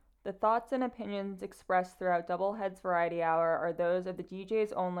The thoughts and opinions expressed throughout Doubleheads Variety Hour are those of the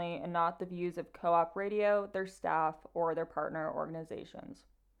DJs only and not the views of Co op Radio, their staff, or their partner organizations.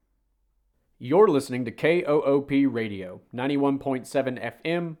 You're listening to KOOP Radio, 91.7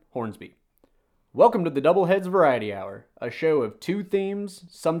 FM, Hornsby. Welcome to the Doubleheads Variety Hour, a show of two themes,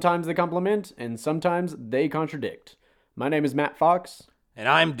 sometimes they complement and sometimes they contradict. My name is Matt Fox. And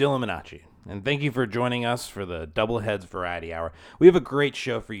I'm Dylan Minacci. And thank you for joining us for the Doubleheads Variety Hour. We have a great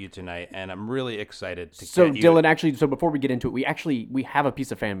show for you tonight, and I'm really excited to So, get you... Dylan, actually, before we get into it, we have a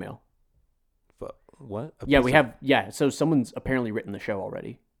piece of fan mail. What? So someone's apparently written the show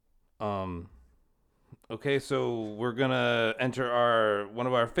already. Okay, so we're gonna enter one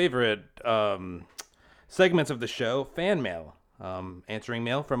of our favorite segments of the show, fan mail. Answering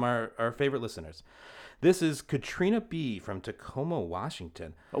mail from our favorite listeners. This is Katrina B. from Tacoma,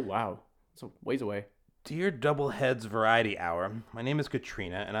 Washington. Oh, wow. It's a ways away. Dear Doubleheads Variety Hour, my name is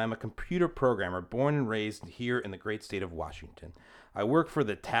Katrina, and I'm a computer programmer born and raised here in the great state of Washington. I work for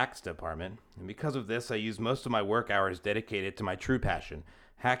the tax department, and because of this, I use most of my work hours dedicated to my true passion,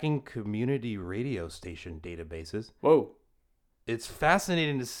 hacking community radio station databases. Whoa. It's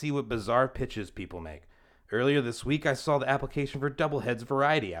fascinating to see what bizarre pitches people make. Earlier this week, I saw the application for Doubleheads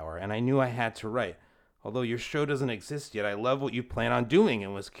Variety Hour, and I knew I had to write. Although your show doesn't exist yet, I love what you plan on doing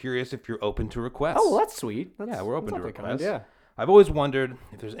and was curious if you're open to requests. Oh, well, that's sweet. Yeah, we're open to awfully requests. kind, yeah. I've always wondered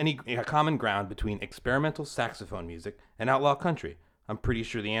if there's any common ground between experimental saxophone music and outlaw country. I'm pretty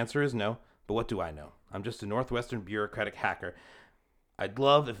sure the answer is no, but what do I know? I'm just a Northwestern bureaucratic hacker. I'd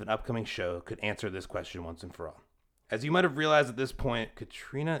love if an upcoming show could answer this question once and for all. As you might have realized at this point,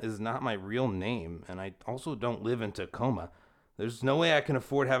 Katrina is not my real name, and I also don't live in Tacoma. There's no way I can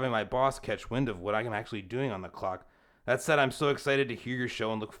afford having my boss catch wind of what I'm actually doing on the clock. That said, I'm so excited to hear your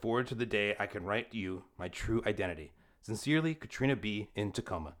show and look forward to the day I can write you my true identity. Sincerely, Katrina B. in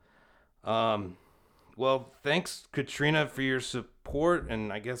Tacoma. Well, thanks, Katrina, for your support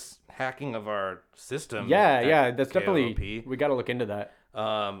and I guess hacking of our system. Yeah, that's KOOP. definitely, we got to look into that.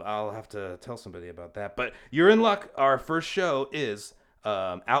 I'll have to tell somebody about that. But you're in luck. Our first show is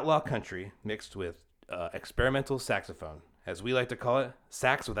outlaw country mixed with experimental saxophone. As we like to call it,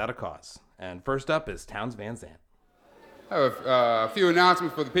 sax without a cause. And first up is Townes Van Zandt. I have a few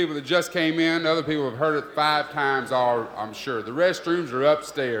announcements for the people that just came in. Other people have heard it 5 times, I'm sure. The restrooms are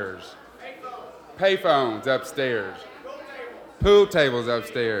upstairs. Payphones upstairs. Pool tables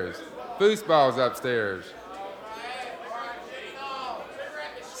upstairs. Foosballs upstairs.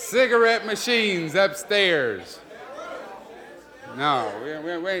 Cigarette machines upstairs. No,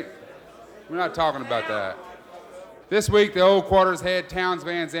 we're not talking about that. This week, the old quarters had Townes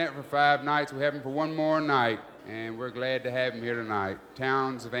Van Zandt for 5 nights. We have him for one more night, and we're glad to have him here tonight.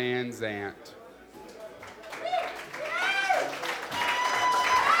 Townes Van Zandt.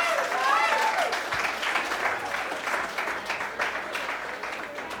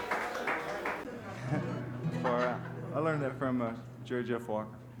 Far out. I learned that from Jerry Jeff Walker.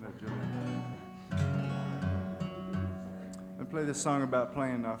 I play this song about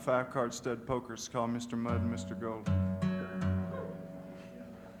playing 5-card stud poker. It's called Mr. Mud and Mr. Gold.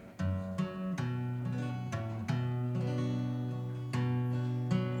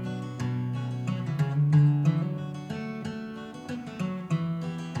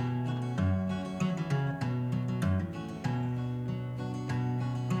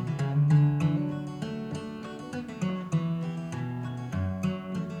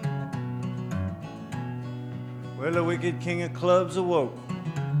 Well, the wicked king of clubs awoke.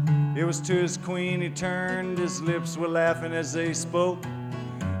 It was to his queen he turned. His lips were laughing as they spoke.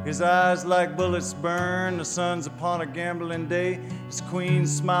 His eyes like bullets burn. The sun's upon a gambling day. His queen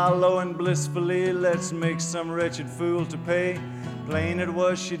smiled low and blissfully. Let's make some wretched fool to pay. Plain it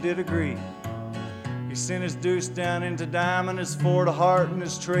was, she did agree. He sent his deuce down into diamond, his 4 to heart, and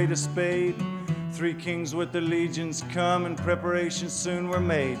his trade a spade. 3 kings with their legions come, and preparations soon were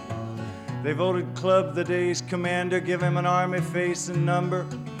made. They voted Club the day's commander, give him an army face and number,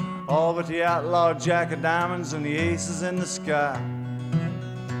 all but the outlaw jack of diamonds and the aces in the sky.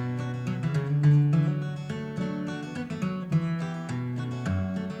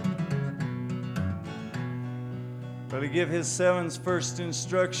 But he give his 7's first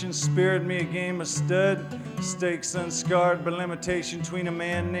instruction, spared me a game of stud, stakes unscarred by limitation between a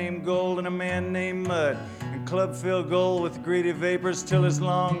man named Gold and a man named Mud. And Club filled Gold with greedy vapors till his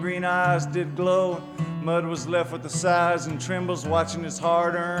long green eyes did glow. Mud was left with the sighs and trembles, watching his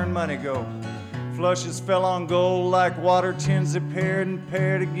hard-earned money go. Flushes fell on Gold like water, tens that paired and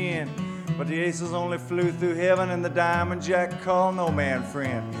paired again. But the aces only flew through heaven, and the diamond jack called no man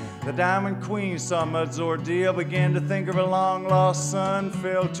friend. The Diamond Queen saw Mud's ordeal, began to think of her long-lost son,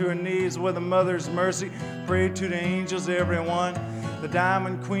 fell to her knees with a mother's mercy, prayed to the angels, everyone. The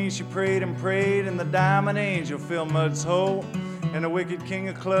Diamond Queen, she prayed, and the Diamond Angel filled Mud's hole, and the wicked king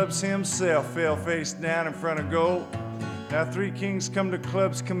of clubs himself fell face down in front of gold. Now 3 kings come to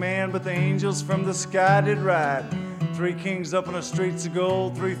club's command, but the angels from the sky did ride. 3 kings up on the streets of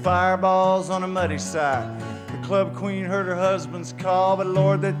gold, 3 fireballs on a muddy side. The club queen heard her husband's call, but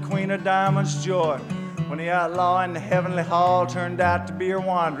Lord, that queen of diamonds' joy, when the outlaw in the heavenly hall turned out to be her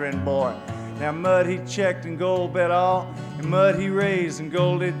wandering boy. Now Mud he checked and gold bet all, and Mud he raised and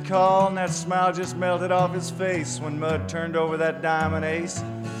gold did call, and that smile just melted off his face when Mud turned over that diamond ace.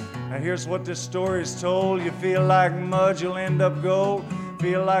 Now here's what this story's told. You feel like mud, you'll end up gold.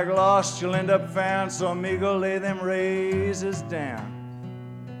 Feel like lost, you'll end up found. So amigo, lay them raises down.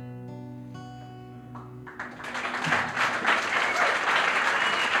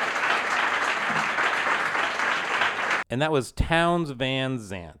 And that was Townes Van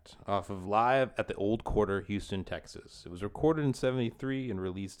Zandt off of Live at the Old Quarter, Houston, Texas. It was recorded in 73 and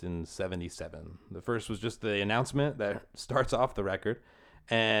released in 77. The first was just the announcement that starts off the record.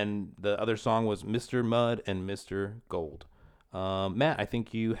 And the other song was Mr. Mud and Mr. Gold. Matt, I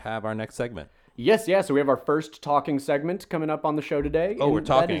think you have our next segment. Yes, so we have our first talking segment coming up on the show today. Oh, we're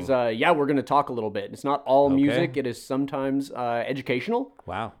talking. That is, we're going to talk a little bit. It's not all music. It is sometimes educational.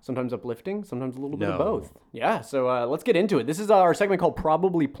 Wow. Sometimes uplifting. Sometimes a little bit of both. Yeah, so let's get into it. This is our segment called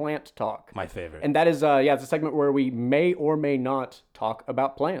Probably Plant Talk. My favorite. And that is, it's a segment where we may or may not talk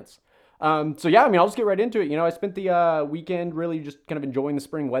about plants. I'll just get right into it. I spent the weekend really just kind of enjoying the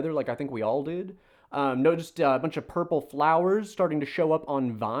spring weather like I think we all did. Noticed a bunch of purple flowers starting to show up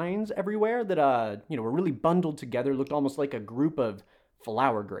on vines everywhere that, were really bundled together. Looked almost like a group of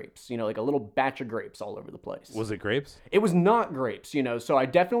flower grapes, like a little batch of grapes all over the place. Was it grapes? It was not grapes, so I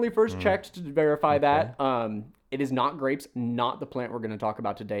definitely first checked to verify that. It is not grapes, not the plant we're going to talk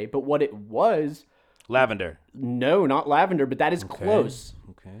about today, but what it was... Lavender. No, not lavender, but that is close.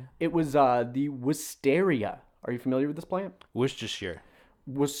 Okay. It was the wisteria. Are you familiar with this plant? Worcestershire.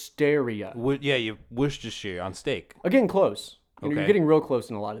 Wisteria. Worcestershire on steak. Again, close. Okay. You're getting real close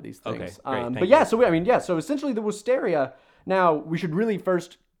in a lot of these things. Okay, great. Thank you. So essentially the wisteria. Now, we should really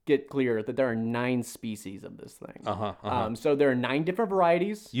first get clear that there are 9 species of this thing. So there are 9 different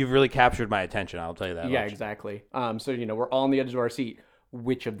varieties. You've really captured my attention, I'll tell you that. Yeah, exactly. We're all on the edge of our seat.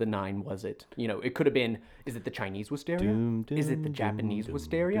 Which of the 9 was it? It could have been, is it the Chinese wisteria? Is it the Japanese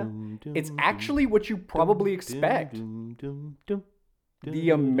wisteria? It's actually what you probably expect.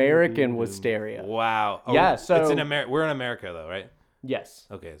 The American wisteria. Wow. Oh, yeah, so... we're in America, though, right? Yes.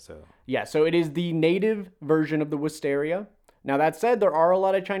 Okay, so... Yeah, so it is the native version of the wisteria. Now, that said, there are a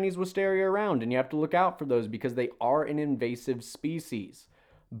lot of Chinese wisteria around, and you have to look out for those because they are an invasive species.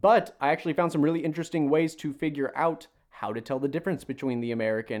 But I actually found some really interesting ways to figure out how to tell the difference between the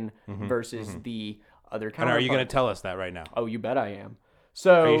American versus the other counterpart. And are you going to tell us that right now? Oh, you bet I am.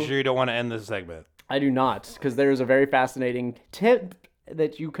 So, are you sure you don't want to end this segment? I do not, because there's a very fascinating tip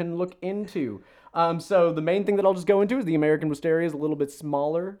that you can look into. So the main thing that I'll just go into is the American wisteria is a little bit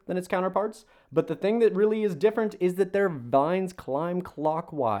smaller than its counterparts, but the thing that really is different is that their vines climb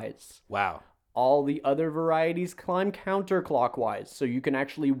clockwise. Wow. All the other varieties climb counterclockwise, so you can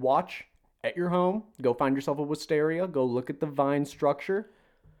actually watch at your home, go find yourself a wisteria, go look at the vine structure,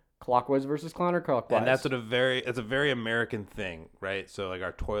 clockwise versus counterclockwise. And that's it's a very American thing, right? So like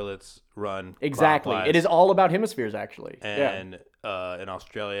our toilets run exactly. Clockwise. It is all about hemispheres, actually. And in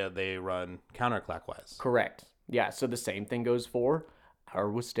Australia, they run counterclockwise. Correct. Yeah, so the same thing goes for our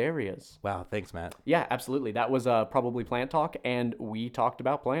wisterias. Wow, thanks, Matt. Yeah, absolutely. That was probably plant talk, and we talked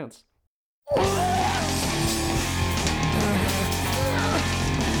about plants.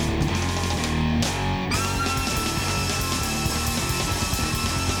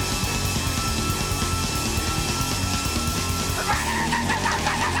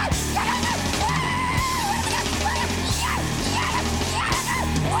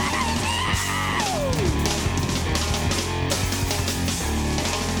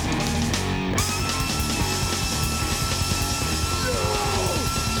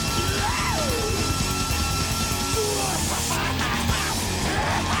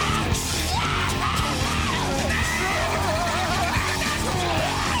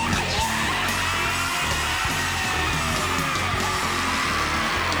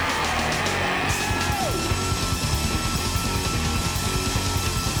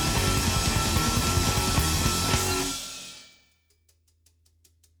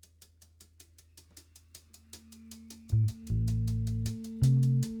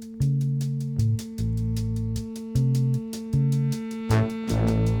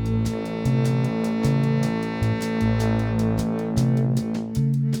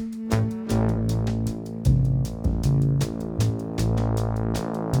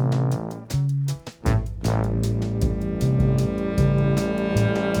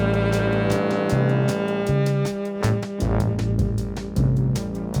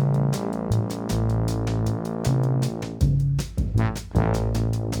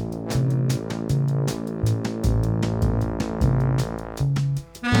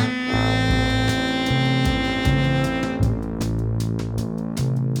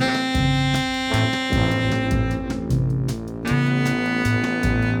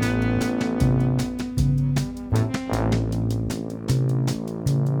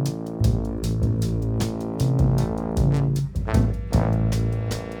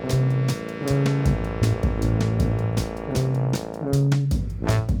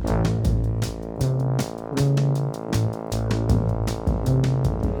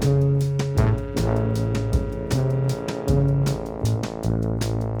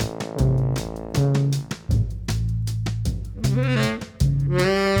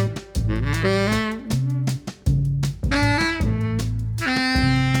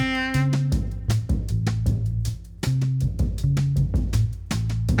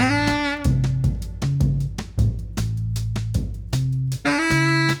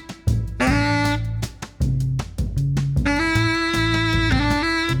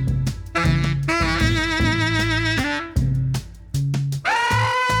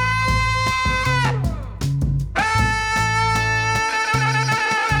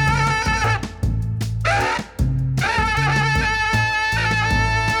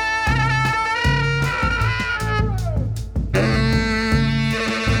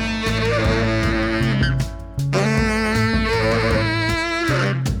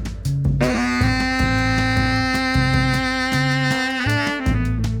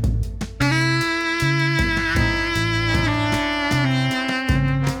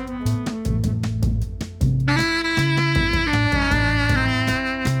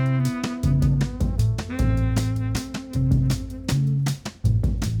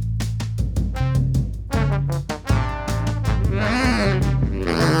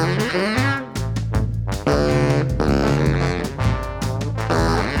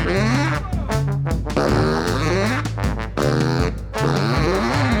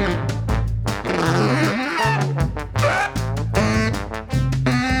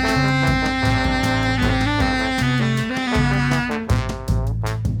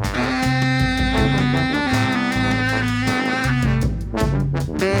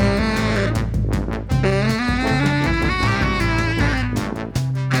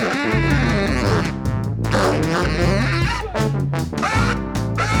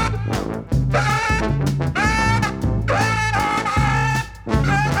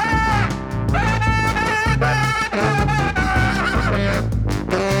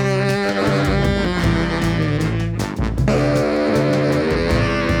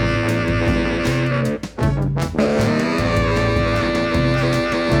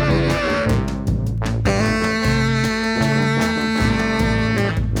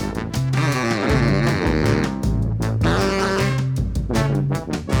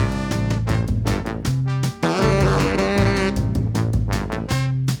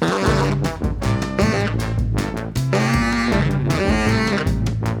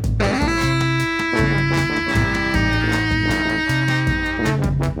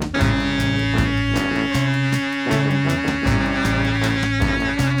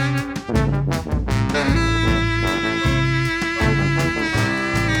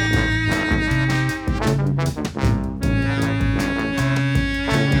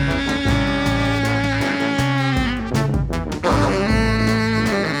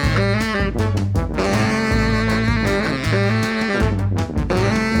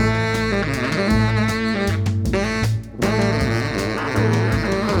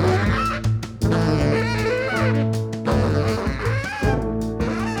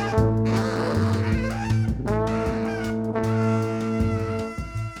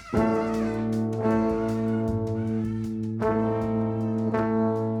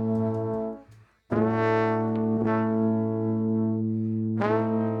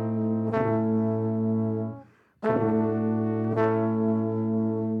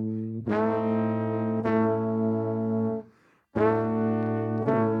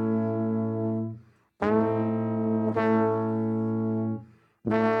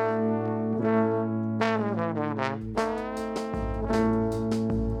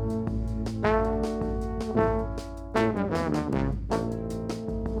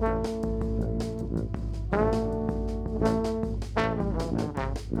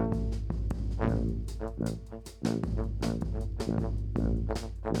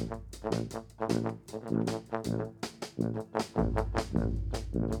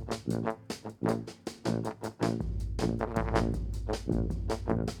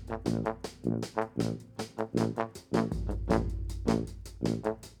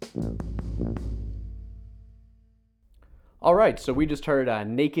 All right, so we just heard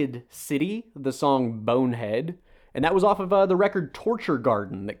Naked City, the song Bonehead, and that was off of the record Torture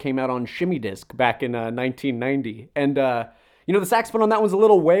Garden that came out on Shimmy Disc back in 1990. And, the saxophone on that one's a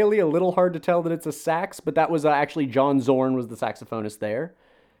little waily, a little hard to tell that it's a sax, but that was actually John Zorn was the saxophonist there.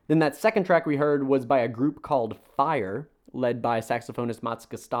 Then that second track we heard was by a group called Fire, led by saxophonist Mats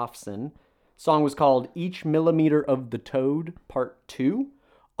Gustafsson. Song was called Each Millimeter of the Toad, Part 2,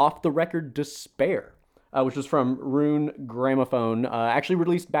 off the record Despair. Which was from Rune Gramophone, actually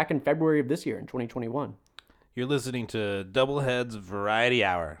released back in February of this year, in 2021. You're listening to Doublehead's Variety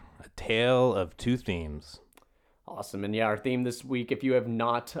Hour, a tale of two themes. Awesome. And yeah, our theme this week, if you have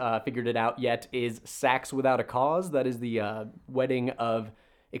not figured it out yet, is Sax Without a Cause. That is the wedding of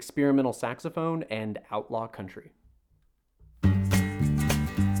experimental saxophone and outlaw country.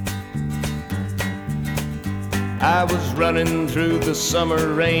 I was running through the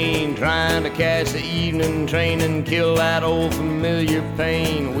summer rain, trying to catch the evening train and kill that old familiar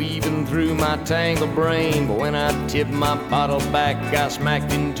pain, weaving through my tangled brain. But when I tipped my bottle back, I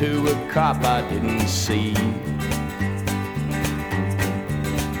smacked into a cop I didn't see.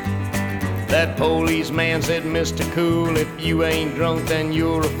 That policeman said, Mr. Cool, if you ain't drunk, then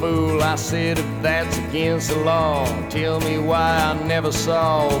you're a fool. I said, if that's against the law, tell me why I never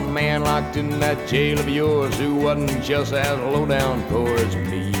saw a man locked in that jail of yours who wasn't just as low down poor as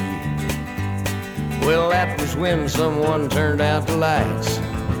me. Well, that was when someone turned out the lights,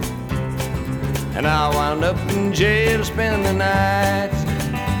 and I wound up in jail to spend the night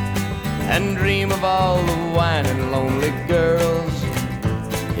and dream of all the whining lonely girls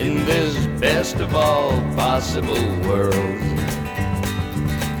in this best of all possible worlds.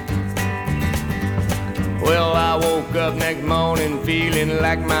 Well, I woke up next morning feeling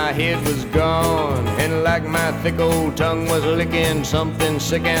like my head was gone, and like my thick old tongue was licking something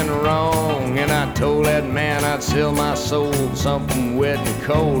sick and wrong. And I told that man I'd sell my soul, something wet and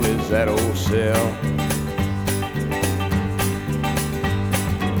cold as that old cell.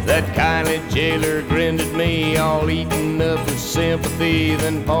 That kindly jailer grinned at me, all eaten up with sympathy,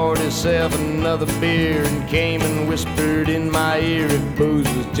 then poured himself another beer and came and whispered in my ear, if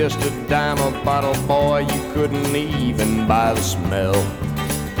booze was just a dime a bottle, boy, you couldn't even buy the smell.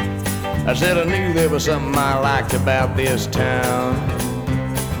 I said I knew there was something I liked about this town,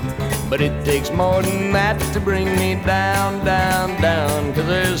 but it takes more than that to bring me down, down, down, 'cause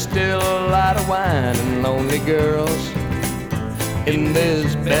there's still a lot of wine and lonely girls in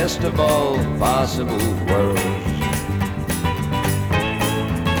this best of all possible worlds.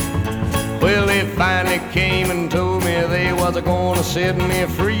 Well, they finally came and told me they wasn't gonna set me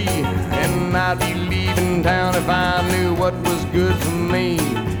free, and I'd be leaving town if I knew what was good for me.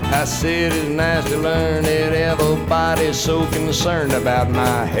 I said it's nice to learn that everybody's so concerned about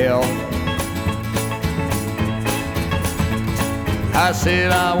my health. I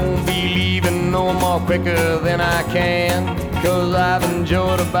said I won't be leaving no more quicker than I can, 'cause I've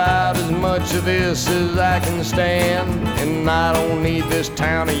enjoyed about as much of this as I can stand. And I don't need this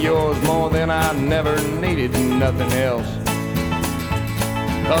town of yours more than I never needed nothing else,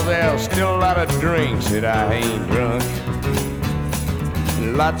 'cause there's still a lot of drinks that I ain't drunk,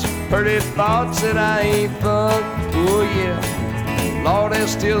 lots of pretty thoughts that I ain't thunk. Oh yeah, Lord,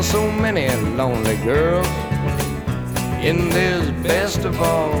 there's still so many lonely girls in this best of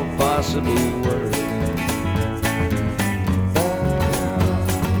all possible worlds.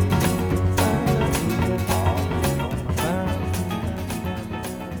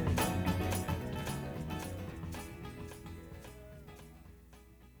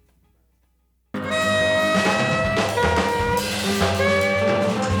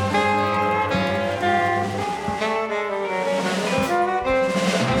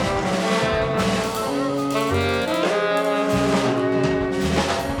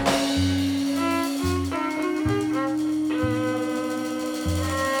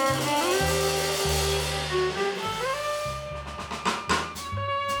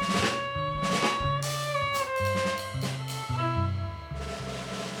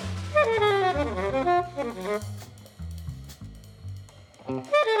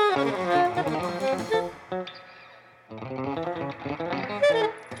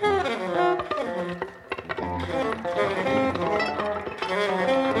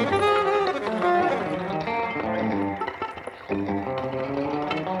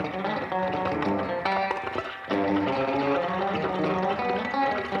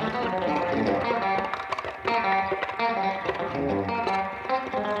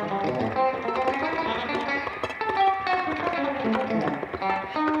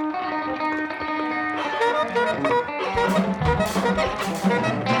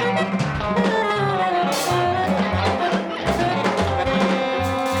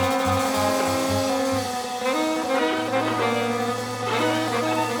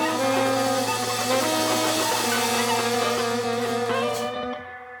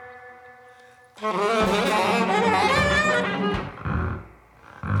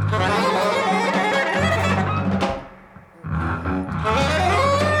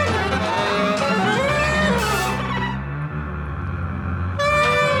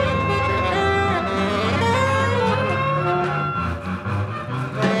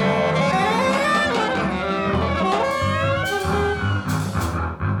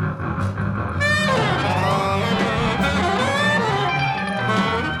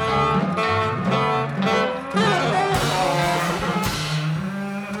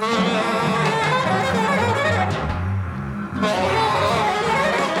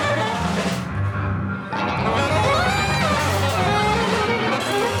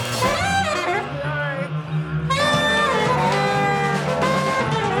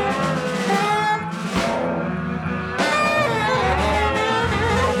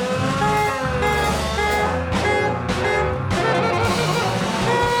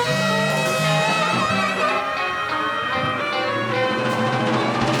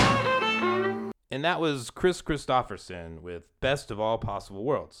 And that was Chris Christopherson with Best of All Possible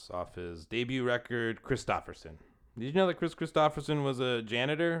Worlds off his debut record, Christopherson. Did you know that Chris Christopherson was a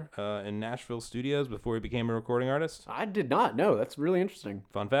janitor in Nashville studios before he became a recording artist? I did not know. That's really interesting.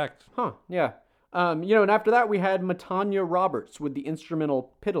 Fun fact. Huh, yeah. And after that we had Matanya Roberts with the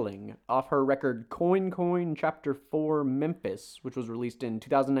instrumental Piddling off her record Coin Coin Chapter 4 Memphis, which was released in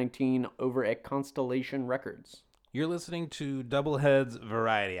 2019 over at Constellation Records. You're listening to Doublehead's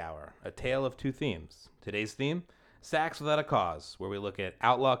Variety Hour, a tale of two themes. Today's theme, Sax Without a Cause, where we look at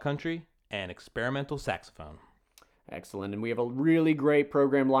outlaw country and experimental saxophone. Excellent, and we have a really great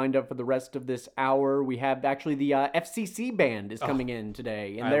program lined up for the rest of this hour. We have actually the FCC band is coming in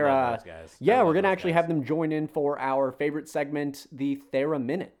today, and they're love those guys. Yeah, we're gonna actually have them join in for our favorite segment, the Thera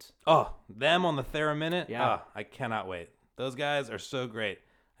Minute. Oh, them on the Thera Minute? Yeah. Oh, I cannot wait. Those guys are so great.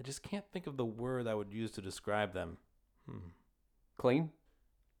 I just can't think of the word I would use to describe them. Clean?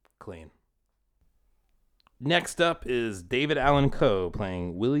 Clean. Next up is David Allan Coe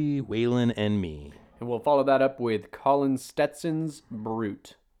playing Willie, Waylon, and Me. And we'll follow that up with Colin Stetson's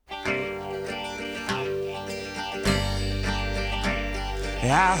Brute. I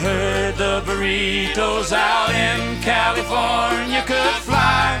heard the burritos out in California could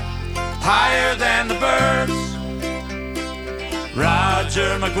fly higher than the birds.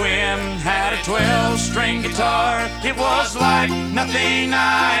 Roger McGuinn had a 12-string guitar. It was like nothing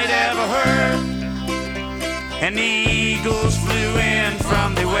I'd ever heard. And the eagles flew in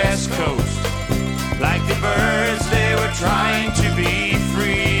from the west coast. Like the birds, they were trying to be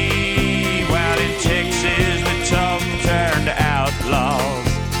free. While in Texas, the tough turned outlaws.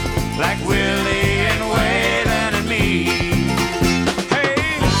 Like Willie and Waylon and me.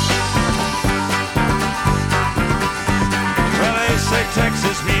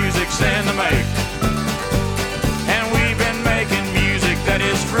 Texas music's in the make, and we've been making music that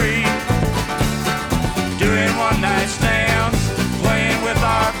is free, doing one-night stands, playing with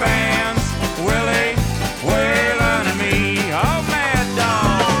our bands, Willie, Waylon, and me, oh mad dog.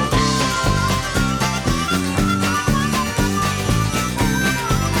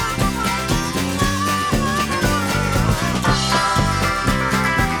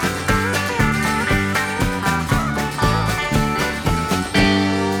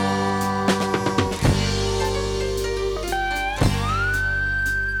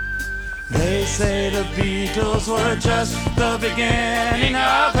 They say the Beatles were just the beginning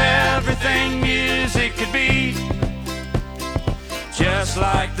of everything music could be. Just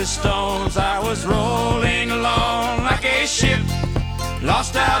like the Stones, I was rolling along like a ship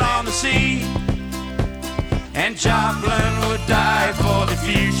lost out on the sea. And Joplin would die for the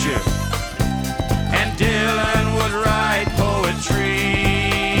future, and Dylan would write poetry.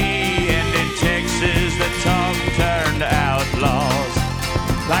 And in Texas, the tough turned outlaws.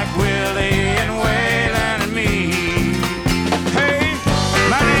 Like Willie and Waylon and me. Hey,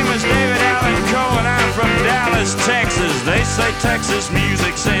 my name is David Allan Coe and I'm from Dallas, Texas. They say Texas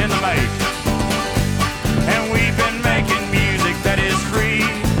music's in the make, and we've been making music that is free,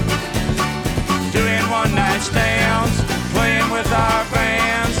 doing one-night stands, playing with our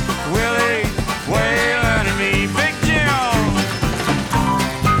bands, Willie, Waylon and me. Big Jim.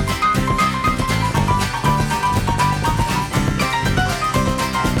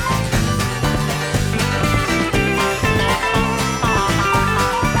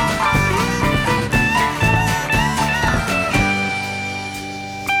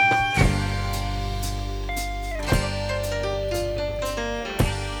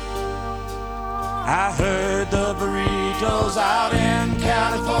 I heard the burritos out in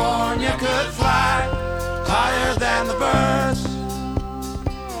California could fly higher than the birds.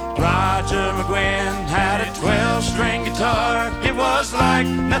 Roger McGuinn had a 12-string guitar. It was like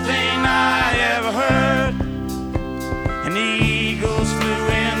nothing I ever heard. And the eagles flew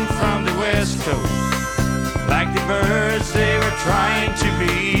in from the west coast. Like the birds, they were trying to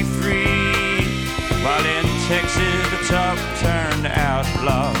be free. While in Texas, the tough turned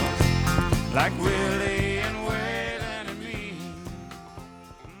outlaws. Like Willie